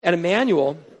At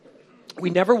Emmanuel, we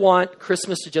never want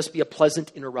Christmas to just be a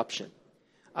pleasant interruption.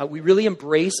 We really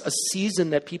embrace a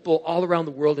season that people all around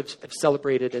the world have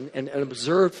celebrated and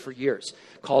observed for years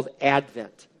called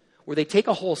Advent, where they take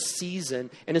a whole season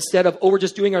and instead of, we're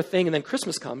just doing our thing and then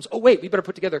Christmas comes, wait, we better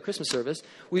put together a Christmas service.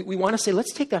 We want to say,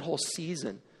 let's take that whole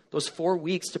season, those 4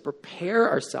 weeks to prepare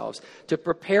ourselves, to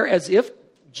prepare as if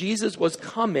Jesus was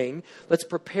coming. Let's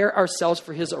prepare ourselves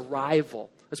for his arrival.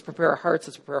 Let's prepare our hearts.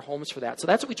 Let's prepare our homes for that. So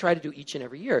that's what we try to do each and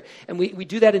every year. And we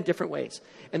do that in different ways.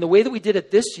 And the way that we did it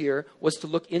this year was to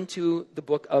look into the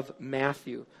book of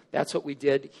Matthew. That's what we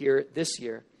did here this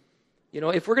year. You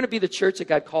know, if we're going to be the church that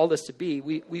God called us to be,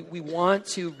 we want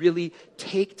to really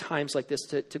take times like this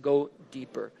to go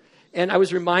deeper. And I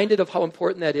was reminded of how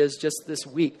important that is just this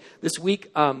week. This week,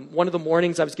 one of the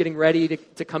mornings I was getting ready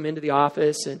to come into the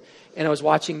office and I was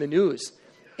watching the news.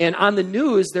 And on the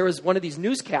news, there was one of these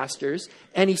newscasters,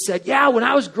 and he said, when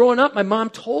I was growing up, my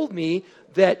mom told me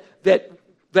that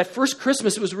first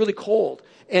Christmas, it was really cold.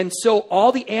 And so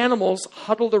all the animals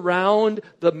huddled around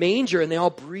the manger, and they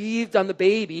all breathed on the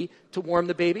baby to warm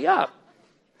the baby up.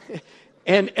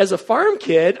 And as a farm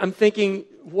kid, I'm thinking,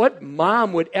 what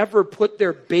mom would ever put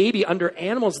their baby under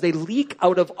animals? They leak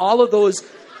out of all of those,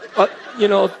 But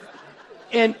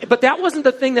that wasn't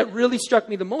the thing that really struck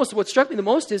me the most. What struck me the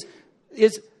most is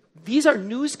these are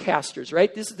newscasters,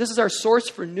 right? This is our source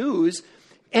for news,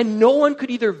 and no one could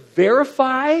either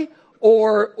verify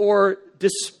or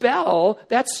dispel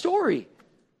that story.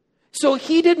 So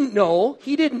he didn't know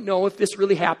if this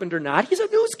really happened or not. He's a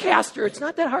newscaster. It's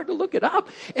not that hard to look it up.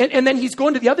 And then he's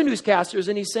going to the other newscasters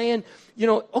and he's saying,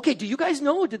 okay, do you guys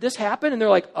know? Did this happen? And they're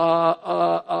like,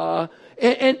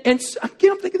 And so, I'm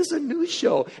thinking this is a news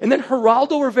show. And then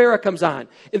Geraldo Rivera comes on.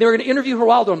 And they're going to interview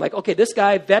Geraldo. I'm like, okay, this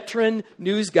guy, veteran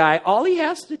news guy, all he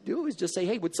has to do is just say,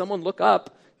 hey, would someone look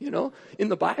up, in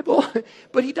the Bible?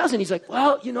 But he doesn't. He's like,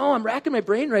 well, I'm racking my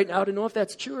brain right now to know if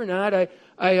that's true or not.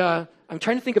 I'm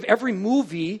trying to think of every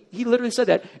movie. He literally said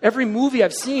that. Every movie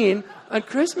I've seen on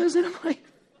Christmas. And I'm like,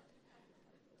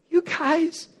 you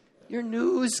guys, you're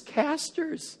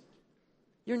newscasters.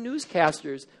 You're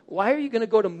newscasters. Why are you going to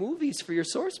go to movies for your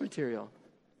source material?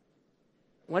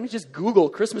 Why don't you just Google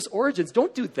Christmas origins?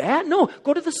 Don't do that. No,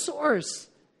 go to the source.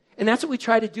 And that's what we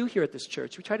try to do here at this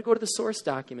church. We try to go to the source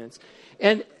documents.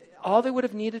 And all they would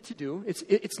have needed to do,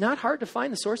 it's not hard to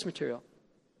find the source material.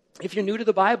 If you're new to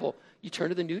the Bible, you turn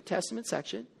to the New Testament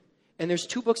section, and there's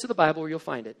 2 books of the Bible where you'll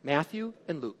find it, Matthew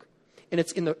and Luke. And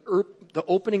it's in the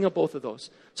opening of both of those.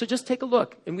 So just take a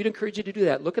look, and we'd encourage you to do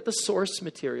that. Look at the source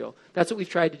material. That's what we've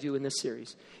tried to do in this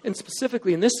series. And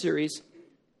specifically in this series,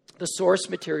 the source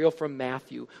material from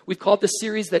Matthew. We've called the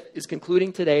series that is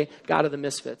concluding today, God of the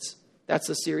Misfits. That's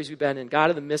the series we've been in, God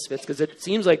of the Misfits, because it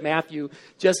seems like Matthew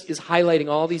just is highlighting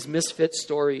all these misfit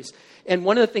stories. And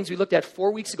one of the things we looked at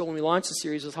 4 weeks ago when we launched the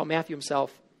series was how Matthew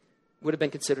himself would have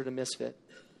been considered a misfit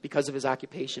because of his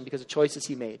occupation, because of choices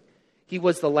he made. He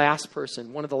was the last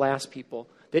person, one of the last people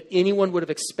that anyone would have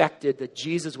expected that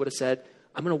Jesus would have said,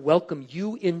 I'm going to welcome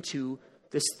you into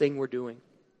this thing we're doing.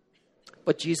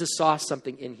 But Jesus saw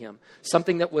something in him,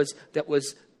 something that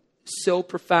was so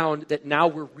profound that now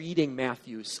we're reading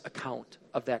Matthew's account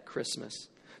of that Christmas.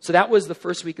 So that was the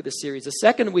first week of the series. The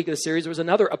second week of the series was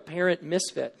another apparent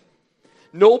misfit.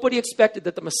 Nobody expected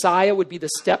that the Messiah would be the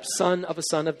stepson of a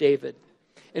son of David.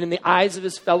 And in the eyes of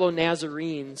his fellow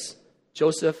Nazarenes,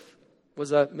 Joseph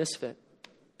was a misfit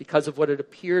because of what it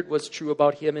appeared was true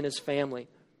about him and his family.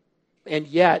 And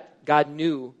yet, God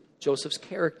knew Joseph's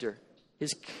character,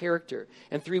 his character.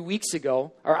 And 3 weeks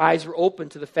ago, our eyes were open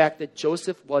to the fact that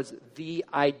Joseph was the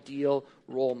ideal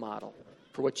role model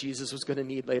for what Jesus was going to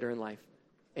need later in life.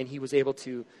 And he was able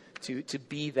to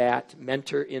be that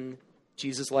mentor in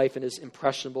Jesus' life in his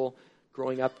impressionable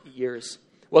growing up years.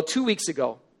 Well, 2 weeks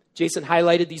ago, Jason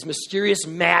highlighted these mysterious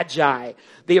magi.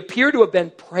 They appear to have been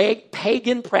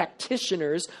pagan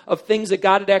practitioners of things that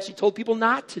God had actually told people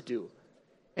not to do.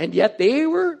 And yet they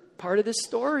were part of this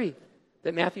story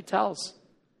that Matthew tells.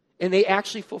 And they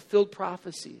actually fulfilled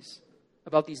prophecies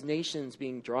about these nations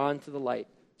being drawn to the light.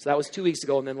 So that was 2 weeks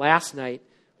ago. And then last night,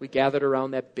 we gathered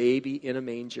around that baby in a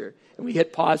manger. And we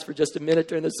hit pause for just a minute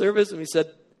during the service. And we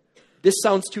said, this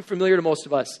sounds too familiar to most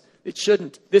of us. It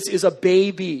shouldn't. This is a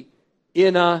baby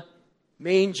in a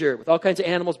manger with all kinds of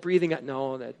animals breathing.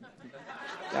 No,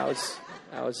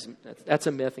 that's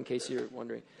a myth in case you're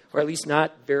wondering. Or at least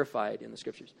not verified in the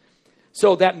scriptures.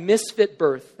 So that misfit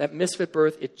birth,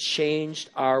 it changed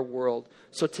our world.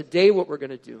 So today what we're going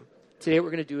to do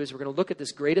is we're going to look at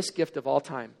this greatest gift of all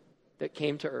time that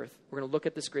came to earth. We're going to look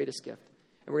at this greatest gift.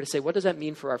 And we're going to say, what does that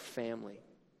mean for our family?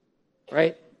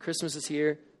 Right? Christmas is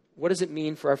here. What does it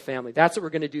mean for our family? That's what we're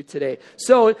going to do today.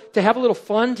 So to have a little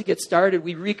fun to get started,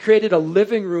 we recreated a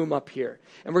living room up here.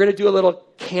 And we're going to do a little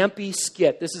campy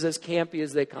skit. This is as campy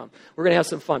as they come. We're going to have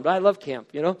some fun. But I love camp,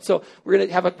 So we're going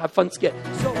to have a fun skit.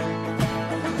 So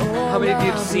how many of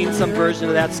you have seen some version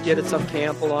of that skit at some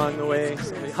camp along the way?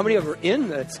 How many of you were in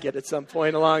that skit at some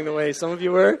point along the way? Some of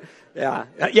you were? Yeah.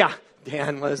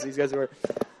 Dan was. These guys were.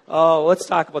 Oh, let's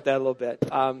talk about that a little bit.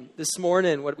 This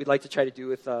morning, what we'd like to try to do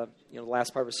with the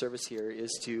last part of our service here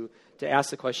is to ask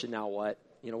the question, now what?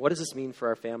 What does this mean for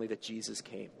our family that Jesus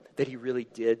came, that he really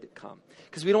did come?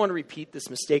 Because we don't want to repeat this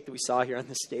mistake that we saw here on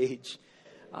the stage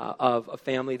of a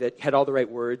family that had all the right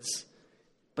words,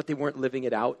 but they weren't living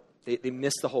it out. They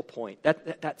missed the whole point.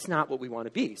 That's not what we want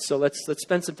to be. So let's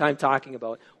spend some time talking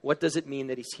about what does it mean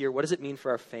that he's here? What does it mean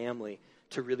for our family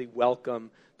to really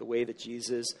welcome the way that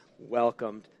Jesus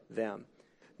welcomed them?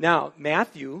 Now,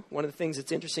 Matthew, one of the things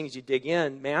that's interesting as you dig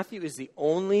in, Matthew is the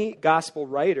only gospel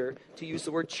writer to use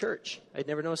the word church. I'd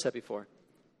never noticed that before.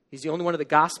 He's the only one of the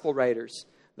gospel writers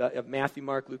of Matthew,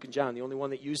 Mark, Luke, and John, the only one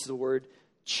that uses the word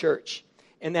church.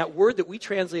 And that word that we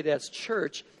translate as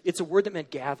church, it's a word that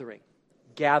meant gathering.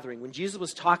 Gathering. When Jesus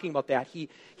was talking about that,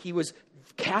 he was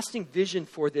casting vision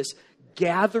for this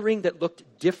gathering that looked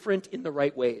different in the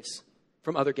right ways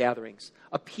from other gatherings.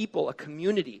 A people, a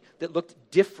community that looked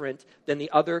different than the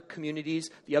other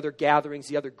communities, the other gatherings,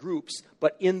 the other groups,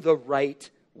 but in the right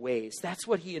ways. That's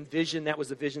what he envisioned. That was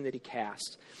the vision that he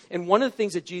cast. And one of the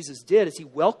things that Jesus did is he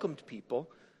welcomed people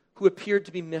who appeared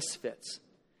to be misfits.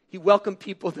 He welcomed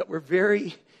people that were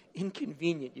very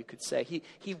inconvenient, you could say.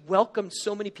 He welcomed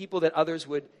so many people that others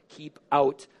would keep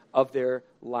out of their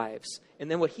lives.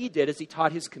 And then what he did is he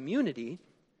taught his community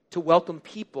to welcome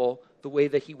people the way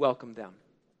that he welcomed them.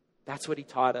 That's what he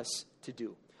taught us to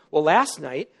do. Well, last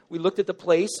night, we looked at the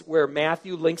place where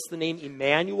Matthew links the name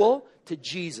Emmanuel to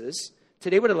Jesus.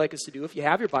 Today, what I'd like us to do, if you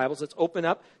have your Bibles, let's open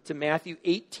up to Matthew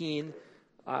 18,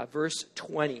 verse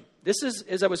 20. This is,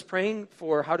 as I was praying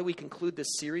for how do we conclude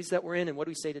this series that we're in and what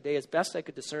do we say today, as best I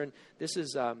could discern, this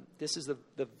is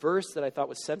the verse that I thought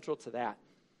was central to that.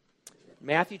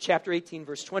 Matthew chapter 18,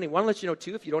 verse 20. I want to let you know,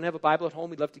 too, if you don't have a Bible at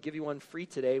home, we'd love to give you one free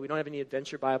today. We don't have any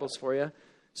adventure Bibles for you.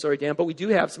 Sorry, Dan, but we do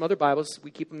have some other Bibles. We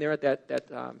keep them there at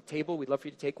that table. We'd love for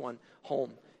you to take one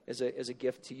home as a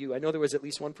gift to you. I know there was at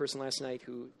least one person last night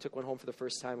who took one home for the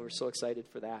first time. We were so excited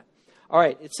for that. All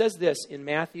right, it says this in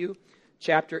Matthew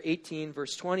chapter 18,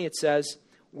 verse 20. It says,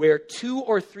 where 2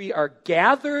 or 3 are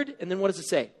gathered, and then what does it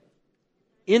say?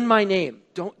 In my name.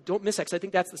 Don't miss that, because I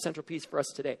think that's the central piece for us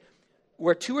today.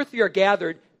 Where 2 or 3 are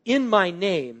gathered in my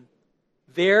name,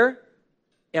 there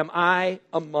am I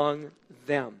among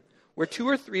them. Where 2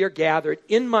 or 3 are gathered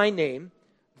in my name,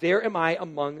 there am I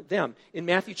among them. In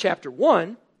Matthew chapter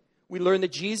 1, we learn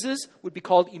that Jesus would be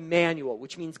called Emmanuel,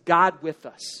 which means God with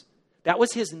us. That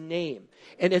was his name.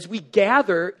 And as we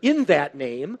gather in that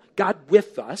name, God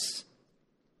with us,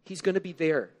 he's going to be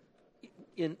there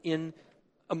in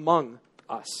among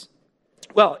us.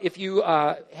 Well, if you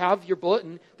have your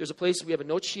bulletin, there's a place, we have a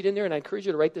note sheet in there, and I encourage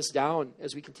you to write this down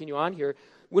as we continue on here.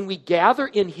 When we gather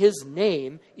in his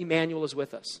name, Emmanuel is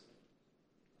with us.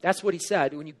 That's what he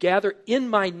said. When you gather in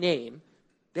my name,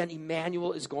 then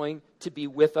Emmanuel is going to be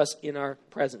with us in our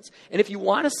presence. And if you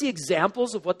want to see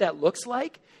examples of what that looks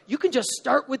like, you can just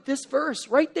start with this verse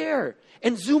right there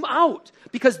and zoom out,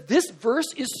 because this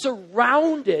verse is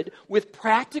surrounded with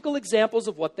practical examples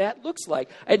of what that looks like.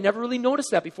 I had never really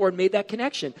noticed that before and made that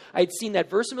connection. I had seen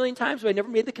that verse a million times, but I never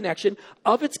made the connection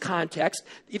of its context.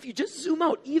 If you just zoom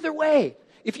out either way,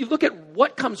 if you look at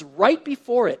what comes right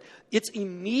before it, its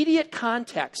immediate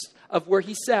context of where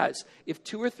he says, if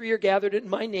 2 or 3 are gathered in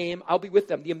my name, I'll be with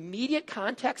them. The immediate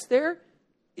context there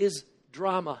is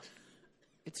drama.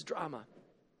 It's drama.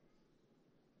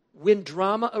 When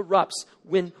drama erupts,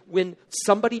 when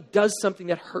somebody does something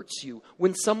that hurts you,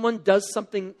 when someone does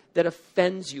something that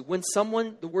offends you, when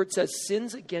someone, the word says,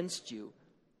 sins against you,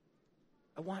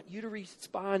 I want you to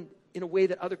respond in a way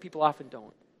that other people often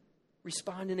don't.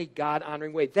 Respond in a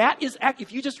God-honoring way. That is,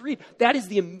 if you just read, that is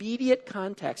the immediate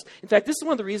context. In fact, this is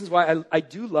one of the reasons why I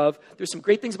do love, there's some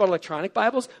great things about electronic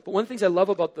Bibles, but one of the things I love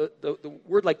about the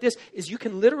word like this is you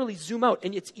can literally zoom out,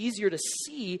 and it's easier to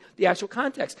see the actual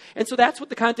context. And so that's what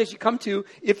the context you come to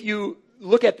if you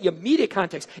look at the immediate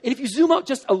context. And if you zoom out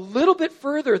just a little bit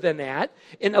further than that,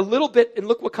 and a little bit, and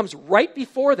look what comes right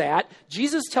before that,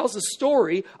 Jesus tells a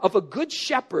story of a good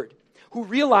shepherd who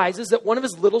realizes that one of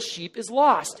his little sheep is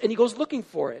lost, and he goes looking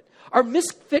for it. Our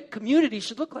misfit community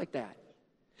should look like that.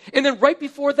 And then right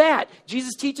before that,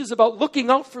 Jesus teaches about looking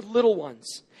out for little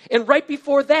ones. And right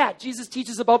before that, Jesus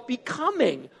teaches about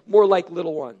becoming more like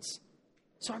little ones.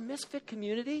 So our misfit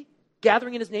community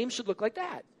Gathering in his name should look like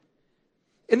that.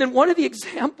 And then one of the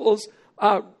examples,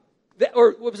 what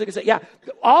was I going to say? Yeah,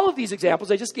 all of these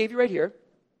examples I just gave you right here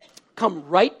come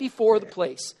right before the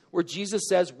place where Jesus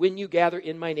says, when you gather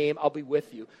in my name, I'll be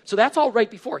with you. So that's all right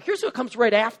before. Here's what comes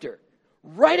right after.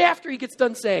 Right after he gets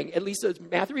done saying, at least as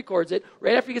Matthew records it,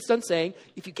 right after he gets done saying,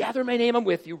 if you gather in my name, I'm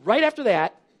with you. Right after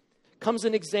that comes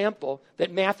an example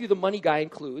that Matthew, the money guy,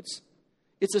 includes.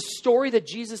 It's a story that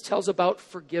Jesus tells about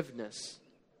forgiveness.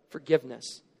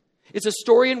 Forgiveness. It's a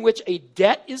story in which a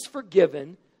debt is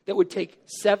forgiven that would take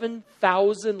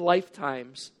 7,000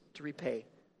 lifetimes to repay.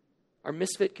 Our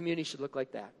misfit community should look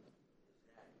like that.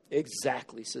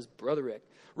 Exactly, says Brother Rick.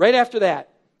 Right after that,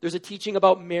 there's a teaching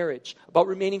about marriage, about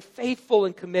remaining faithful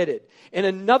and committed, and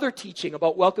another teaching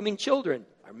about welcoming children.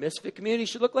 Our misfit community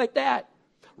should look like that.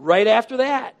 Right after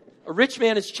that, a rich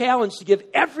man is challenged to give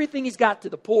everything he's got to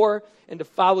the poor and to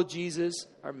follow Jesus.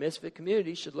 Our misfit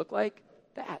community should look like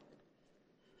that.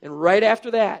 And right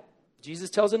after that,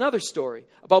 Jesus tells another story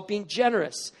about being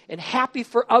generous and happy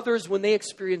for others when they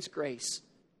experience grace,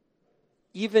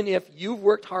 even if you've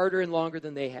worked harder and longer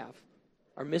than they have.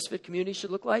 Our misfit community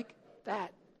should look like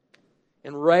that.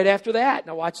 And right after that,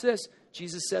 now watch this,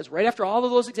 Jesus says, right after all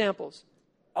of those examples,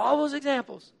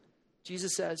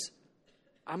 Jesus says,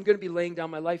 I'm going to be laying down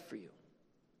my life for you.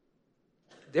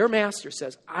 Their master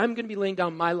says, I'm going to be laying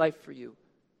down my life for you.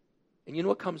 And you know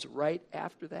what comes right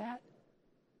after that?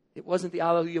 It wasn't the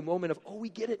hallelujah moment of, oh, we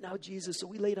get it now, Jesus, so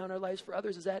we lay down our lives for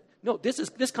others. Is that? No,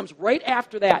 this comes right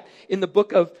after that in the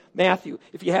book of Matthew.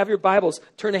 If you have your Bibles,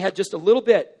 turn ahead just a little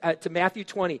bit to Matthew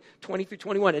 20 through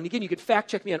 21. And again, you could fact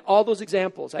check me on all those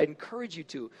examples. I'd encourage you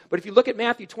to. But if you look at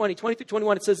Matthew 20 through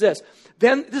 21, it says this.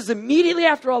 Then, this is immediately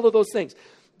after all of those things.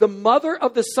 The mother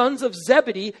of the sons of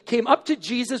Zebedee came up to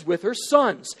Jesus with her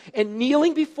sons. And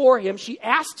kneeling before him, she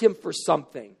asked him for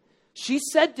something. She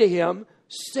said to him,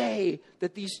 say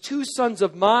that these two sons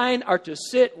of mine are to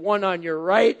sit one on your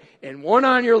right and one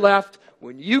on your left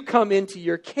when you come into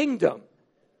your kingdom.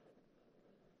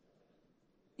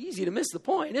 Easy to miss the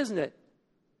point, isn't it?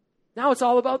 Now it's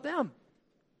all about them.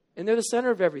 And they're the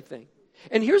center of everything.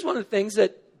 And here's one of the things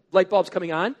that light bulb's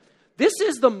coming on. This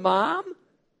is the mom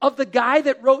of the guy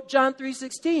that wrote John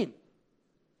 3:16.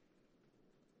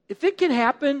 If it can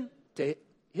happen to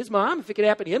his mom, if it can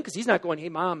happen to him, because he's not going, hey,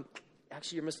 mom,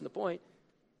 actually you're missing the point.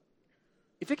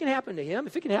 If it can happen to him,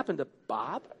 if it can happen to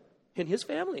Bob and his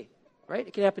family, right?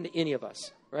 It can happen to any of us,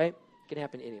 right? It can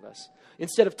happen to any of us.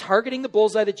 Instead of targeting the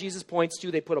bullseye that Jesus points to,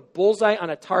 they put a bullseye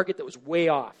on a target that was way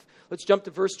off. Let's jump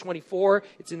to verse 24.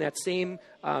 It's in that same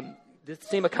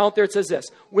account there. It says this.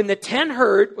 When the 10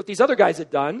 heard what these other guys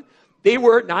had done, they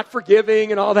were not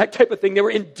forgiving and all that type of thing. They were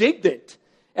indignant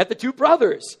at the two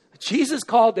brothers. Jesus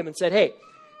called them and said, hey,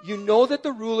 you know that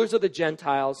the rulers of the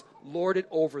Gentiles lord it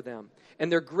over them,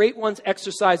 and their great ones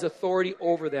exercise authority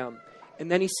over them.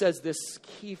 And then he says this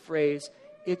key phrase,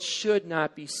 it should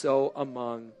not be so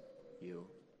among you.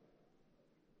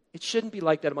 It shouldn't be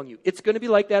like that among you. It's going to be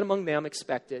like that among them,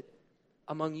 expect it.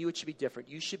 Among you, it should be different.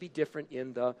 You should be different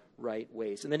in the right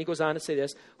ways. And then he goes on to say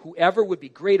this, whoever would be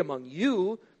great among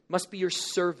you must be your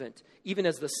servant, even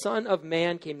as the Son of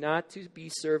Man came not to be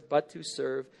served, but to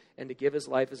serve, and to give his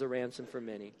life as a ransom for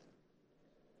many.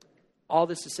 All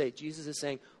this to say, Jesus is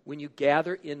saying, when you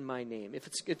gather in my name, if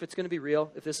it's going to be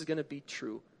real, if this is going to be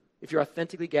true, if you're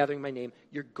authentically gathering my name,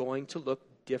 you're going to look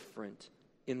different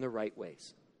in the right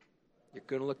ways. You're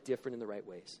going to look different in the right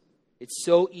ways. It's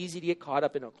so easy to get caught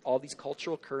up in all these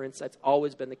cultural currents. That's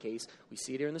always been the case. We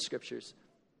see it here in the scriptures.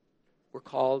 We're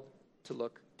called to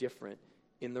look different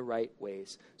in the right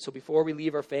ways. So before we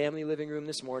leave our family living room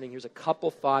this morning, here's a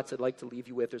couple thoughts I'd like to leave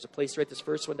you with. There's a place to write this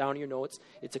first one down in your notes.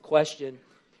 It's a question.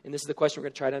 And this is the question we're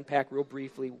going to try to unpack real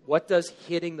briefly. What does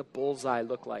hitting the bullseye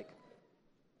look like?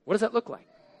 What does that look like?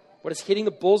 What does hitting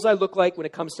the bullseye look like when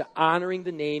it comes to honoring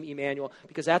the name Emmanuel?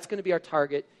 Because that's going to be our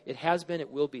target. It has been,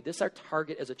 it will be. This is our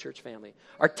target as a church family.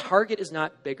 Our target is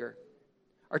not bigger.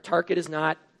 Our target is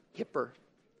not hipper.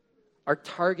 Our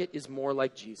target is more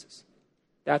like Jesus.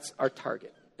 That's our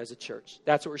target as a church.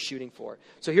 That's what we're shooting for.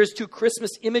 So here's two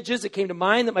Christmas images that came to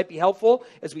mind that might be helpful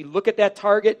as we look at that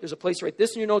target. There's a place to write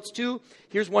this in your notes too.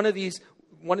 Here's one of these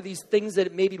things that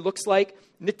it maybe looks like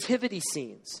nativity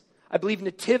scenes. I believe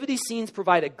nativity scenes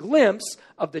provide a glimpse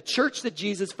of the church that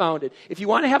Jesus founded. If you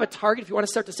want to have a target, if you want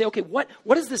to start to say, okay, what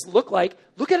does this look like?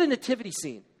 Look at a nativity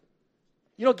scene.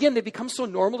 You know, again, they become so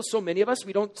normal to so many of us,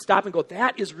 we don't stop and go,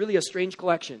 that is really a strange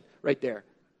collection right there.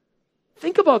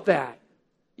 Think about that.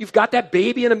 You've got that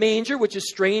baby in a manger, which is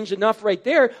strange enough right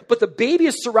there, but the baby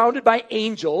is surrounded by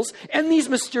angels and these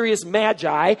mysterious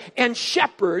magi and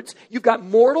shepherds. You've got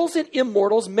mortals and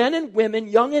immortals, men and women,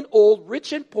 young and old,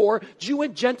 rich and poor, Jew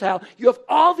and Gentile. You have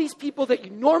all these people that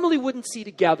you normally wouldn't see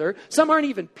together. Some aren't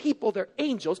even people, they're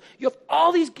angels. You have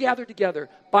all these gathered together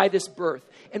by this birth.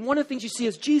 And one of the things you see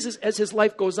is Jesus, as his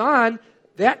life goes on,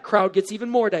 that crowd gets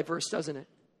even more diverse, doesn't it?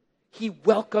 He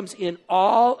welcomes in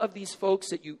all of these folks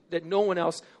that no one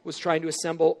else was trying to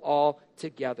assemble all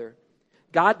together.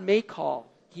 God may call,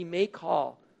 he may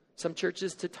call some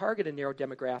churches to target a narrow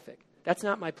demographic. That's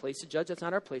not my place to judge. That's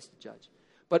not our place to judge.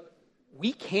 But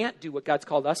we can't do what God's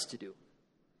called us to do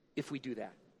if we do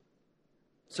that.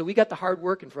 So we got the hard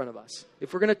work in front of us.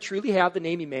 If we're going to truly have the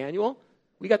name Emmanuel,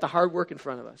 we got the hard work in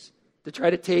front of us to try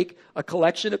to take a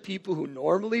collection of people who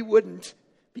normally wouldn't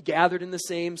be gathered in the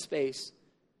same space,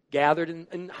 gathered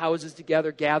in houses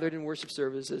together, gathered in worship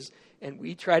services, and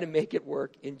we try to make it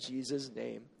work in Jesus'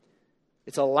 name.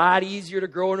 It's a lot easier to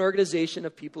grow an organization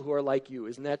of people who are like you.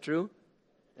 Isn't that true?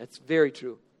 That's very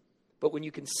true. But when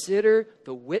you consider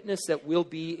the witness that will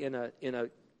be in a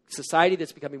society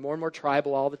that's becoming more and more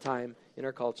tribal all the time in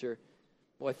our culture,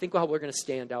 well, I think how we're going to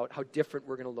stand out, how different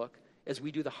we're going to look as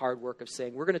we do the hard work of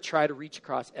saying, we're going to try to reach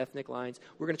across ethnic lines.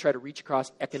 We're going to try to reach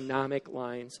across economic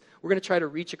lines. We're going to try to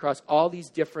reach across all these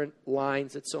different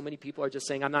lines that so many people are just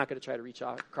saying, I'm not going to try to reach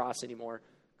across anymore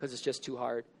because it's just too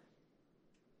hard.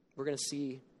 We're going to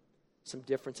see some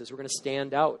differences. We're going to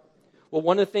stand out. Well,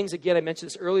 one of the things, again, I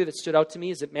mentioned this earlier that stood out to me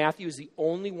is that Matthew is the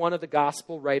only one of the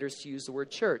gospel writers to use the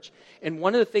word church. And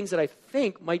one of the things that I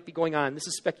think might be going on, this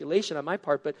is speculation on my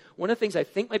part, but one of the things I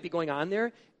think might be going on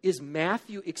there is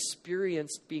Matthew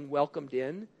experienced being welcomed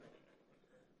in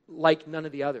like none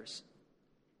of the others.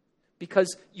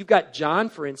 Because you've got John,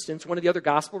 for instance, one of the other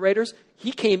gospel writers,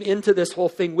 he came into this whole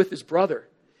thing with his brother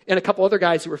and a couple other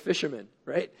guys who were fishermen,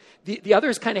 right? The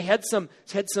others kind of had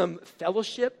some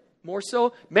fellowship. More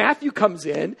so, Matthew comes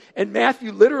in, and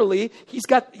Matthew literally, he's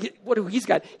got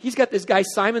this guy,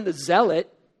 Simon the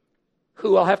Zealot,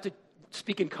 who I'll have to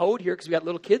speak in code here because we got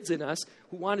little kids in us,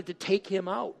 who wanted to take him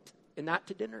out and not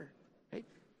to dinner, right?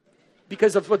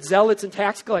 Because of what zealots and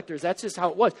tax collectors, that's just how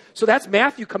it was. So that's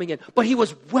Matthew coming in, but he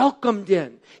was welcomed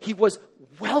in. He was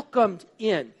welcomed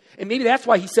in. And maybe that's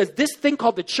why he says, this thing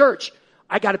called the church,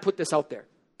 I got to put this out there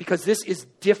because this is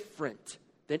different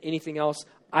than anything else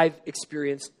I've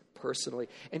experienced personally.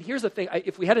 And here's the thing.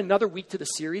 If we had another week to the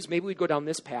series, maybe we'd go down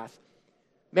this path.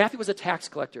 Matthew was a tax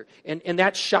collector, and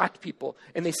that shocked people.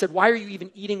 And they said, why are you even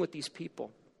eating with these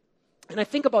people? And I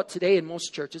think about today in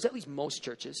most churches, at least most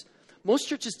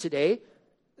churches today,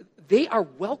 they are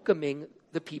welcoming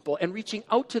the people and reaching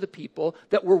out to the people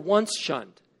that were once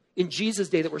shunned, in Jesus'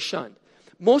 day that were shunned.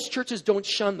 Most churches don't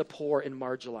shun the poor and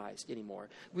marginalized anymore.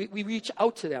 We reach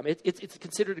out to them. It's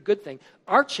considered a good thing.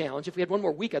 Our challenge, if we had one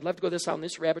more week, I'd love to go down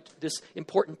this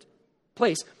important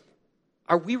place.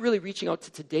 Are we really reaching out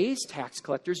to today's tax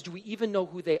collectors? Do we even know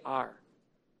who they are?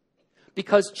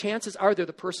 Because chances are they're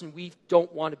the person we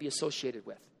don't want to be associated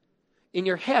with. In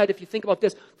your head, if you think about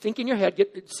this, think in your head,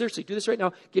 seriously, do this right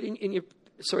now. Get in your,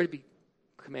 sorry to be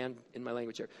command in my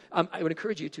language here. I would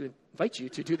encourage you to invite you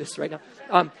to do this right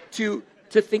now.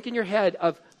 To think in your head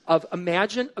of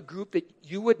imagine a group that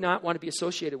you would not want to be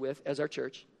associated with as our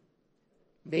church.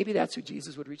 Maybe that's who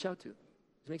Jesus would reach out to. Does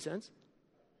that make sense?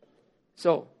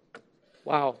 So,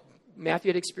 wow. Matthew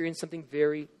had experienced something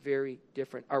very, very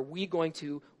different. Are we going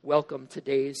to welcome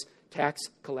today's tax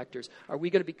collectors? Are we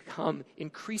going to become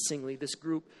increasingly this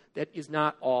group that is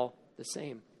not all the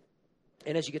same?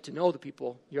 And as you get to know the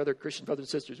people, your other Christian brothers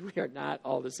and sisters, we are not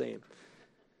all the same.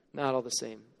 Not all the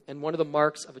same. And one of the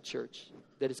marks of a church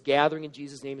that is gathering in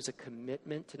Jesus' name is a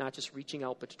commitment to not just reaching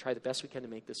out, but to try the best we can to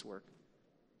make this work.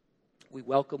 We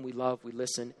welcome, we love, we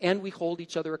listen, and we hold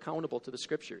each other accountable to the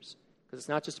Scriptures. Because it's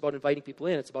not just about inviting people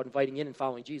in, it's about inviting in and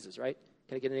following Jesus, right?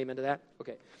 Can I get an amen to that?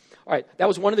 Okay. All right, that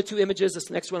was one of the two images. This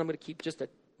next one I'm going to keep just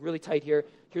really tight here.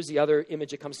 Here's the other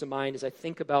image that comes to mind as I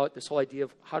think about this whole idea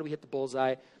of how do we hit the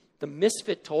bullseye. The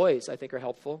misfit toys, I think, are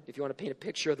helpful. If you want to paint a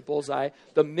picture of the bullseye,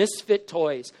 the misfit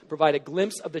toys provide a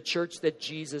glimpse of the church that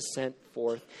Jesus sent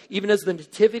forth. Even as the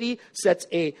nativity sets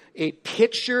a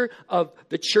picture of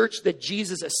the church that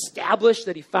Jesus established,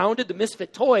 that he founded, the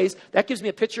misfit toys, that gives me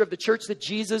a picture of the church that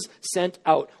Jesus sent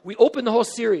out. We opened the whole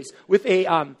series with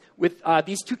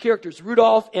these two characters,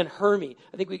 Rudolph and Hermie.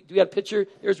 I think we have a picture.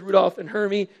 There's Rudolph and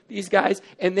Hermie, these guys.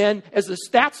 And then as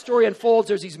that story unfolds,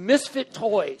 there's these misfit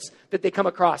toys that they come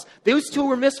across. Those two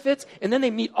were misfits, and then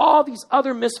they meet all these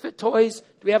other misfit toys.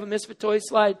 Do we have a misfit toys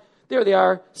slide? There they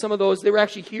are. Some of those, they were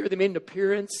actually here. They made an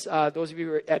appearance. Those of you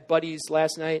who were at Buddy's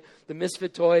last night, the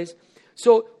misfit toys.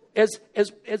 So as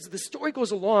the story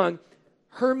goes along,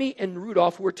 Hermie and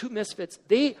Rudolph, who are two misfits,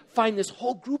 they find this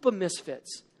whole group of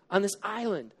misfits on this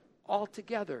island all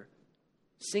together,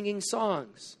 singing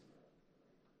songs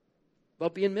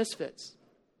about being misfits.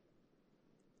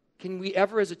 Can we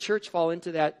ever as a church fall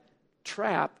into that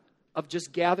trap of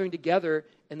just gathering together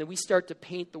and then we start to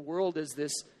paint the world as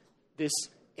this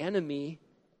enemy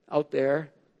out there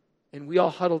and we all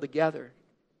huddle together,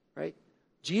 right?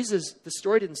 Jesus, the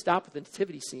story didn't stop with the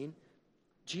nativity scene.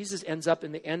 Jesus ends up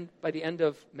by the end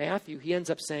of Matthew, he ends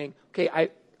up saying, okay,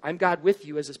 I'm God with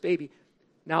you as this baby.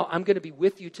 Now I'm going to be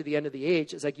with you to the end of the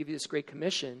age as I give you this great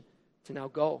commission to now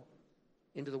go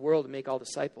into the world and make all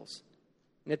disciples.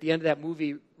 And at the end of that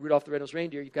movie, Rudolph the Red-Nosed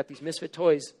Reindeer, you've got these misfit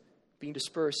toys being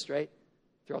dispersed, right,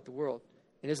 throughout the world.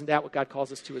 And isn't that what God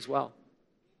calls us to as well?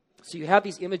 So you have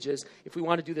these images, if we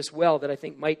want to do this well, that I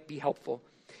think might be helpful.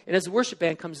 And as the worship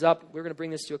band comes up, we're going to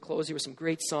bring this to a close here with some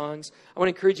great songs. I want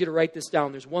to encourage you to write this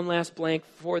down. There's one last blank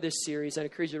for this series. I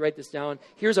encourage you to write this down.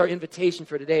 Here's our invitation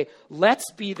for today.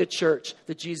 Let's be the church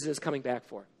that Jesus is coming back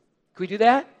for. Can we do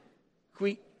that? Can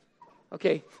we?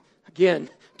 Okay. Again,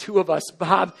 two of us,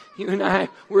 Bob, you and I,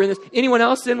 we're in this. Anyone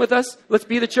else in with us? Let's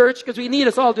be the church because we need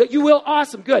us all to do it. You will?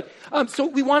 Awesome. Good. So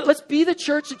let's be the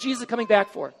church that Jesus is coming back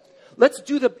for. Let's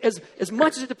do as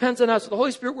much as it depends on us, the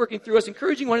Holy Spirit working through us,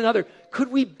 encouraging one another.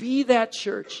 Could we be that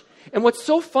church? And what's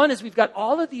so fun is we've got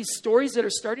all of these stories that are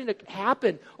starting to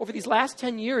happen over these last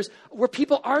 10 years where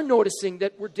people are noticing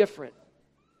that we're different.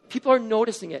 People are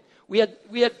noticing it. We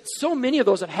had so many of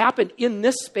those that happened in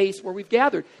this space where we've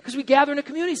gathered because we gather in a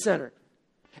community center.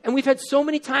 And we've had so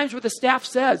many times where the staff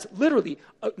says, literally,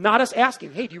 not us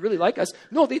asking, hey, do you really like us?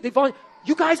 No, they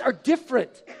you guys are different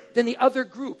than the other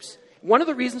groups. One of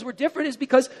the reasons we're different is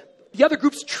because the other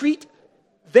groups treat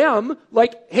them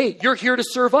like, hey, you're here to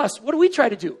serve us. What do we try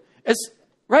to do?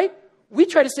 Right? We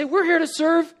try to say, we're here to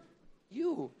serve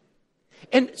you.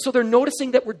 And so they're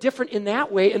noticing that we're different in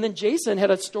that way. And then Jason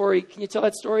had a story. Can you tell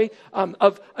that story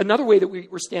of another way that we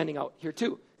were standing out here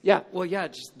too? Yeah. Well, yeah,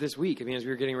 just this week. I mean, as we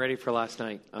were getting ready for last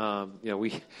night,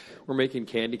 we were making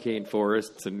candy cane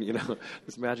forests and,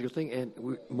 this magical thing.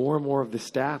 And more and more of the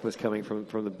staff was coming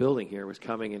from the building here, was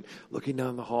coming and looking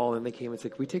down the hall. And they came and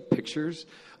said, can we take pictures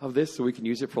of this so we can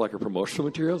use it for like our promotional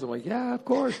materials? I'm like, yeah, of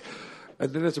course.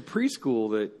 And then there's a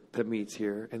preschool that meets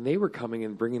here, and they were coming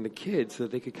and bringing the kids so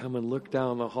that they could come and look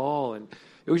down the hall. And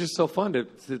it was just so fun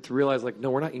to realize, like, no,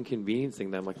 we're not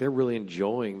inconveniencing them. Like, they're really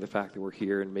enjoying the fact that we're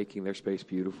here and making their space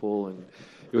beautiful. And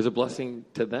it was a blessing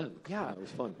to them. Yeah. It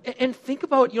was fun. And think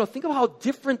about how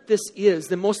different this is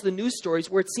than most of the news stories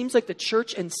where it seems like the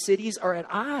church and cities are at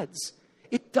odds.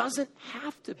 It doesn't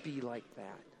have to be like that.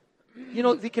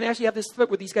 They can actually have this threat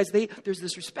where these guys, there's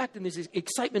this respect and there's this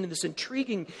excitement and this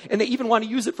intriguing, and they even want to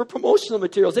use it for promotional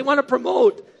materials. They want to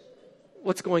promote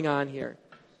what's going on here.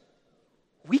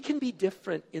 We can be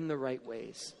different in the right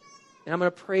ways. And I'm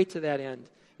going to pray to that end,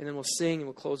 and then we'll sing and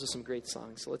we'll close with some great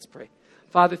songs. So let's pray.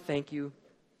 Father, thank you.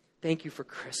 Thank you for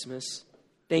Christmas.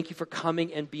 Thank you for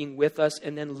coming and being with us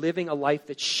and then living a life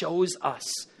that shows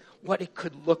us what it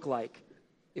could look like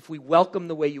if we welcome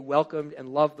the way you welcomed and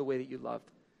love the way that you loved.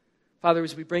 Father,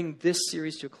 as we bring this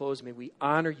series to a close, may we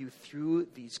honor you through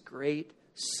these great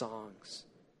songs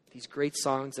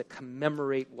that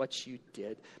commemorate what you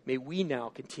did. May we now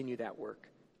continue that work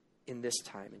in this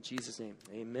time. In Jesus' name,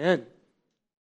 amen.